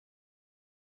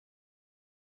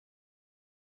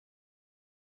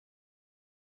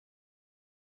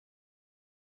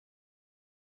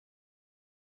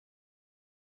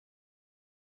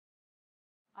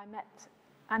I met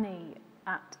Annie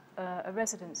at a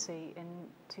residency in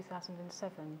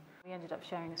 2007. We ended up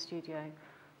sharing a studio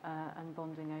and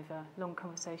bonding over long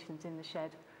conversations in the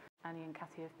shed. Annie and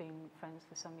Kathy have been friends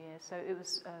for some years, so it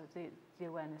was the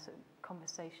awareness of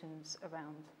conversations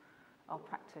around our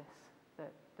practice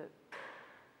that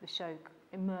the show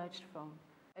emerged from.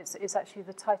 It's actually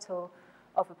the title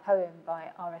of a poem by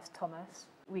R.S. Thomas.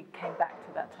 We came back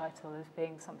to that title as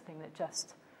being something that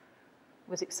just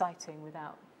was exciting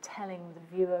without telling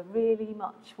the viewer really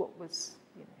much what was,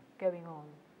 going on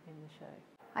in the show.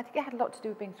 I think it had a lot to do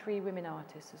with being three women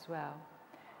artists as well,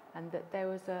 and that there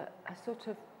was a sort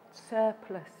of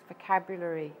surplus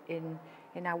vocabulary in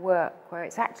our work where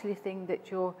it's actually a thing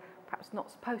that you're perhaps not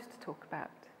supposed to talk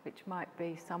about, which might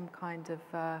be some kind of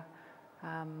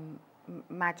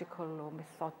magical or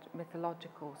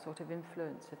mythological sort of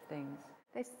influence of things.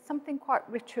 There's something quite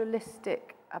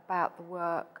ritualistic about the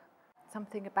work,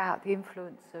 something about the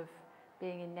influence of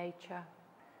being in nature.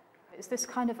 It's this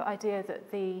kind of idea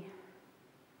that the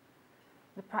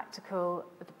practical,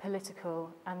 the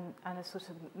political and a sort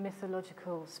of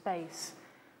mythological space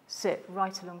sit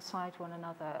right alongside one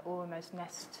another, almost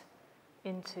nest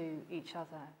into each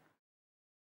other.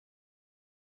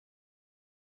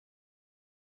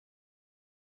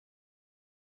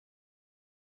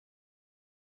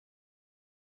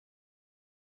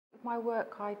 With my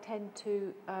work, I tend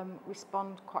to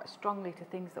respond quite strongly to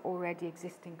things that already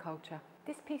exist in culture.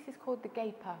 This piece is called The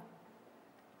Gaper.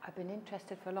 I've been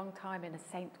interested for a long time in a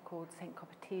saint called Saint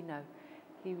Coppertino.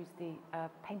 He was the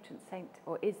patron saint,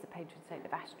 or is the patron saint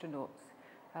of astronauts,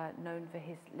 known for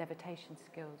his levitation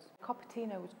skills.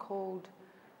 Coppertino was called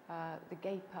the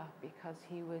Gaper because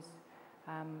he was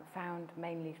found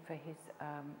mainly for his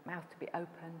mouth to be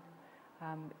open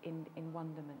in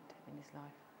wonderment in his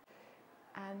life.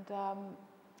 And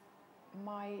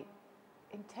my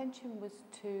intention was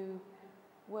to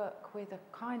work with a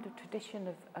kind of tradition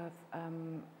of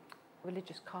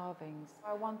religious carvings.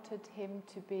 I wanted him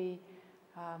to be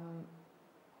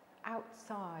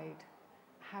outside,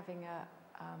 having a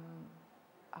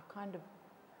kind of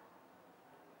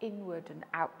inward and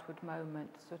outward moment,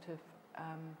 sort of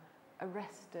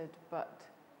arrested but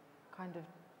kind of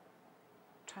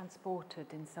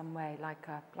transported in some way, like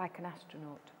an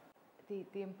astronaut.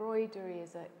 The embroidery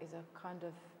is a kind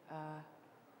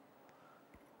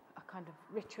of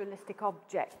ritualistic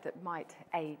object that might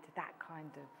aid that kind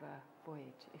of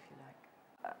voyage, if you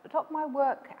like. A lot of my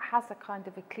work has a kind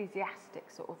of ecclesiastic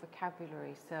sort of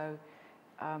vocabulary, so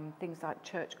things like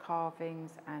church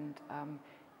carvings and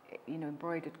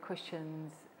embroidered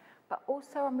cushions. But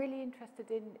also I'm really interested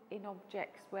in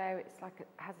objects where it's like it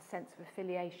has a sense of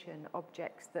affiliation,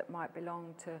 objects that might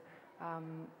belong to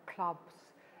clubs,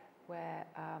 where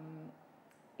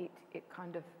it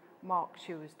kind of marks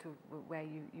you as to where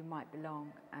you might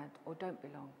belong or don't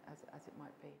belong, as it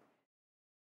might be.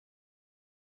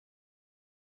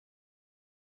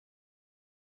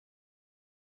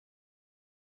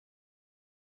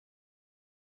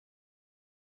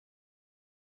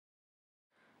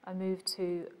 I moved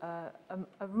to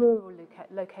a rural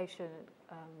location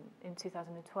in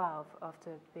 2012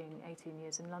 after being 18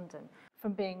 years in London.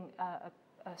 From being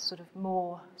a sort of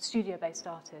more studio-based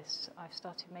artist, I've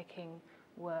started making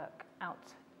work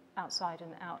outside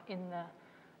and out in the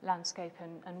landscape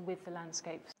and with the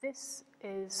landscape. This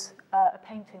is a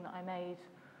painting that I made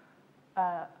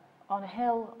on a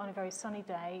hill on a very sunny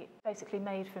day, basically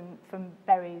made from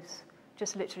berries,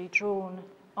 just literally drawn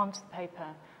onto the paper,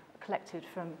 collected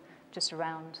from just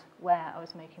around where I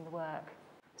was making the work.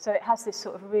 So it has this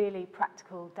sort of really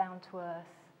practical, down-to-earth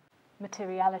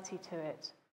materiality to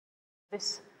it.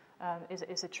 This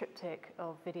is a triptych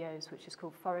of videos which is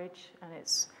called Forage, and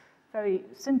it's very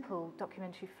simple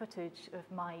documentary footage of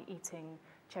my eating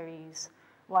cherries,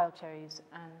 wild cherries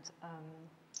and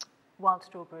wild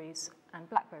strawberries and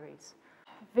blackberries.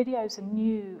 Video is a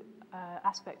new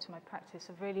aspect to my practice.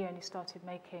 I've really only started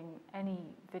making any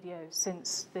videos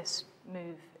since this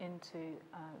move into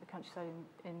the countryside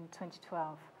in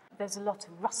 2012. There's a lot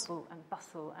of rustle and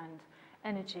bustle and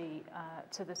energy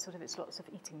to the sort of, it's lots of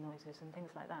eating noises and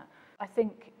things like that. I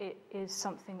think it is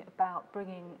something about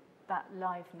bringing that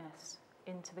liveness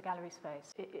into the gallery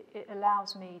space. It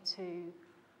allows me to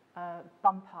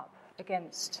bump up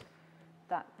against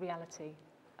that reality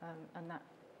and that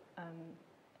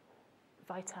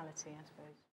vitality, I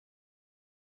suppose.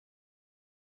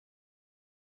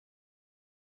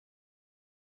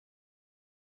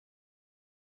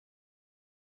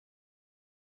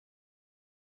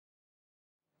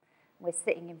 We're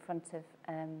sitting in front of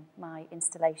my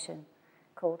installation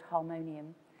called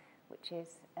Harmonium, which is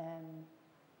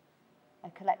a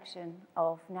collection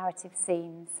of narrative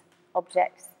scenes,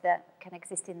 objects that can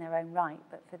exist in their own right,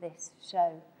 but for this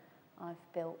show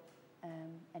I've built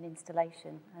an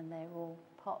installation, and they're all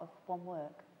part of one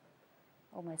work,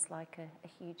 almost like a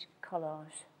huge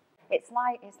collage. It's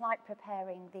like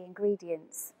preparing the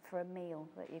ingredients for a meal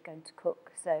that you're going to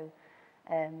cook. So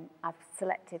I've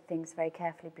selected things very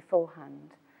carefully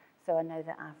beforehand, so I know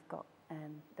that I've got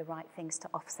the right things to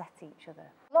offset each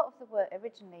other. A lot of the work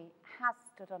originally has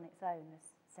stood on its own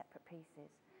as separate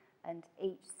pieces, and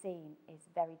each scene is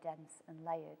very dense and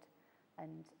layered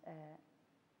and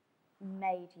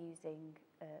made using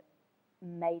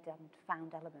made and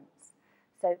found elements.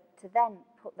 So to then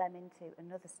put them into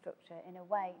another structure, in a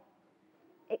way,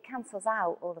 it cancels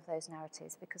out all of those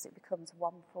narratives because it becomes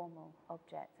one formal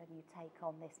object and you take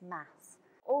on this mass.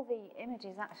 All the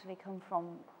images actually come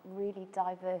from really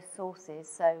diverse sources.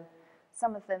 So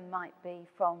some of them might be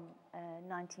from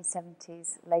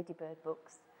 1970s ladybird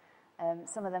books.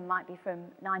 Some of them might be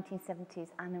from 1970s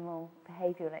animal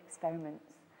behavioural experiments,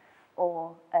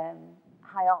 or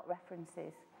high art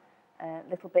references,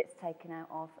 little bits taken out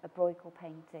of a Bruegel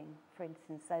painting, for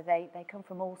instance. So they come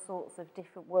from all sorts of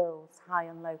different worlds, high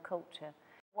and low culture.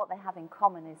 What they have in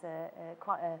common is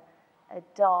quite a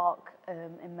dark,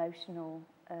 emotional,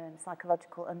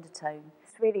 psychological undertone.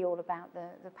 It's really all about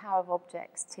the power of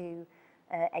objects to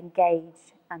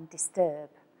engage and disturb.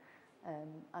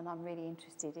 And I'm really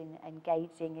interested in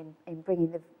engaging, in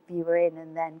bringing the viewer in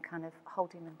and then kind of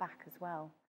holding them back as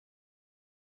well.